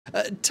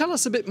Tell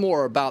us a bit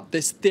more about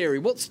this theory.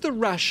 What's the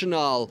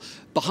rationale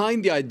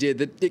behind the idea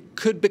that it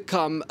could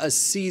become a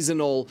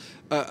seasonal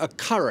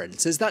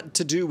occurrence? Is that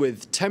to do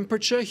with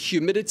temperature,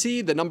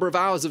 humidity, the number of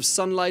hours of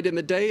sunlight in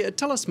the day?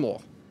 Tell us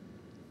more.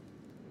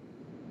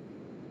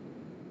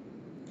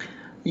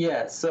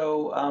 Yeah,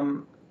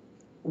 so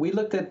we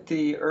looked at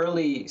the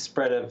early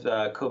spread of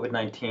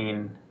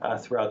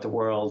COVID-19 throughout the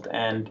world,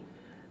 and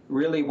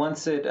really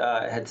once it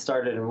had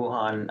started in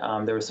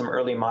Wuhan, there was some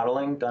early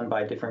modeling done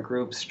by different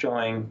groups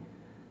showing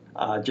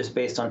just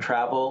based on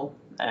travel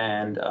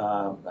and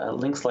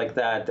links like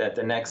that, that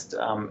the next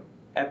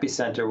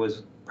epicenter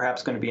was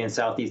perhaps going to be in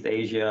Southeast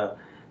Asia,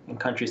 in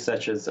countries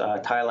such as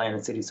Thailand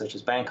and cities such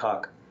as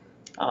Bangkok.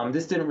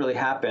 This didn't really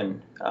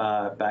happen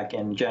back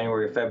in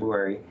January or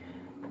February.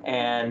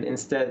 And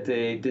instead,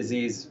 the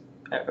disease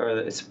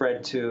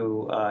spread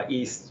to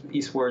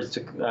eastwards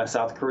to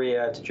South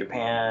Korea, to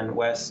Japan,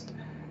 west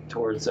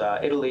towards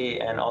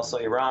Italy, and also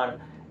Iran.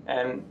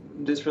 And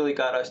this really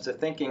got us to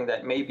thinking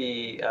that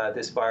maybe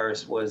this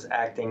virus was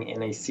acting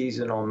in a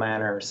seasonal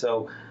manner.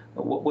 So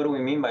what do we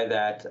mean by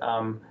that?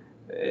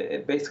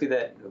 Basically,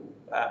 that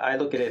I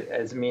look at it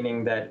as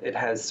meaning that it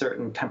has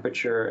certain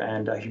temperature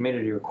and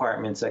humidity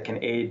requirements that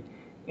can aid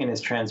in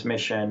its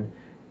transmission.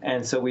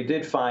 And so we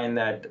did find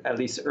that, at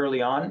least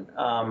early on,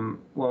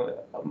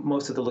 well,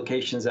 most of the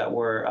locations that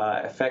were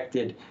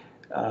affected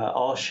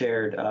all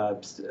shared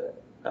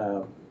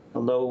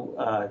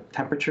low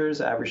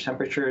temperatures, average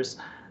temperatures,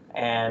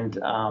 and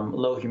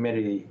low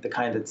humidity, the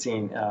kind that's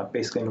seen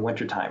basically in the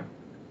wintertime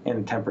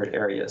in temperate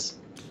areas.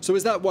 So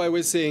is that why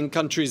we're seeing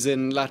countries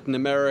in Latin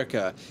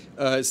America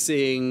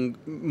seeing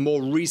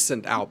more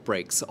recent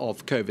outbreaks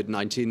of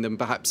COVID-19 than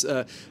perhaps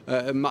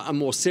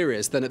more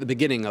serious than at the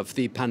beginning of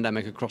the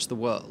pandemic across the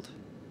world?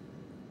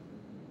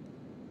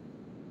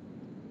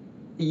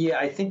 Yeah,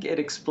 I think it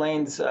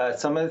explains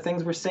some of the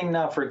things we're seeing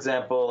now. For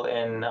example,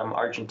 in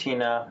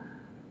Argentina,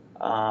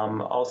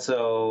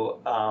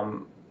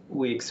 also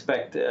we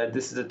expect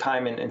this is a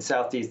time in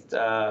Southeast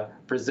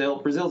Brazil.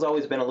 Brazil's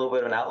always been a little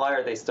bit of an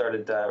outlier. They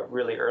started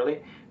really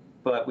early,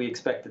 but we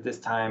expected this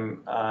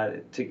time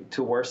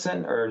to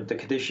worsen, or the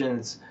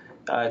conditions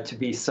to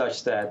be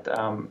such that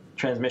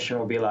transmission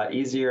will be a lot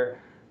easier.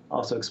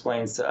 Also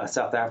explains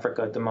South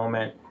Africa at the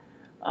moment.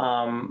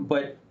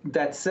 But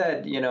that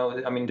said, you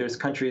know, I mean, there's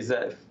countries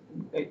that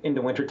in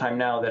the wintertime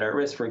now that are at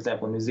risk. For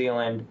example, New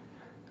Zealand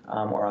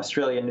or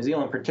Australia. New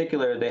Zealand in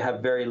particular, they have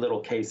very little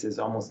cases,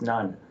 almost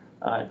none.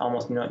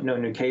 Almost no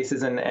new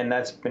cases, and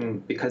that's been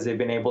because they've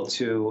been able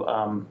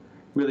to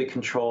really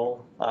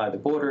control the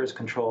borders,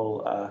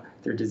 control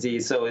their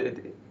disease. So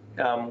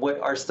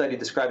what our study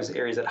describes as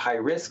areas at high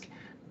risk,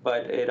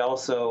 but it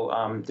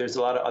also, there's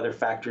a lot of other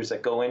factors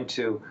that go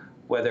into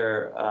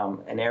whether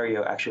an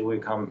area actually will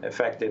become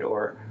affected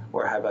or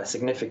have a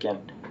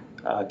significant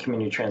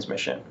community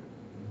transmission.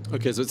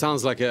 Okay, so it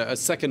sounds like a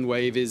second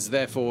wave is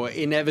therefore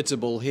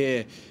inevitable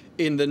here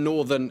in the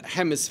Northern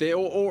Hemisphere,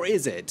 or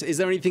is it? Is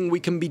there anything we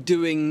can be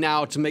doing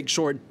now to make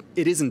sure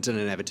it isn't an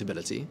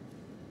inevitability?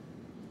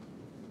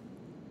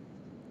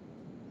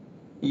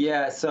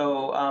 Yeah,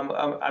 so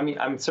I mean,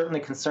 I'm certainly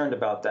concerned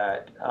about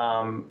that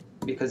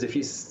because if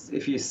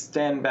you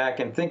stand back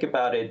and think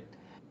about it,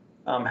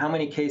 how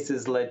many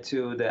cases led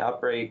to the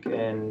outbreak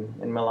in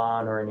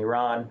Milan or in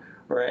Iran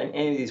or in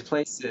any of these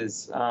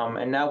places,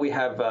 and now we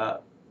have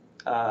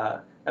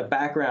a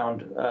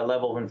background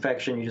level of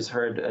infection. You just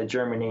heard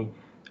Germany.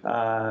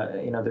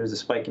 You know, there's a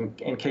spike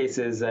in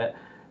cases,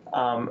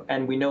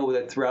 and we know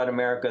that throughout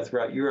America,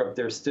 throughout Europe,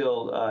 there's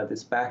still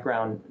this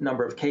background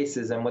number of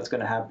cases, and what's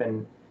going to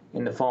happen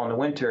in the fall and the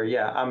winter.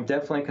 Yeah, I'm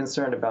definitely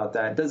concerned about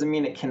that. It doesn't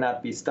mean it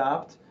cannot be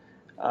stopped.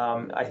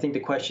 I think the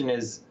question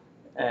is,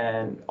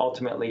 and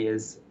ultimately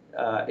is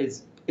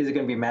it going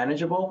to be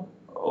manageable,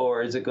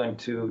 or is it going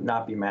to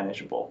not be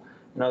manageable?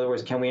 In other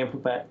words, can we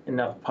implement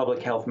enough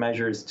public health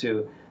measures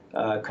to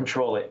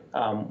control it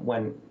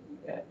when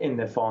in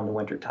the fall and the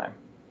winter time?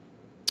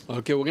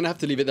 Okay, we're going to have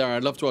to leave it there.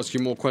 I'd love to ask you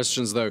more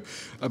questions, though,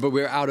 but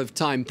we're out of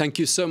time. Thank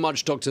you so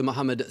much, Dr.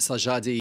 Mohammad Sajadi.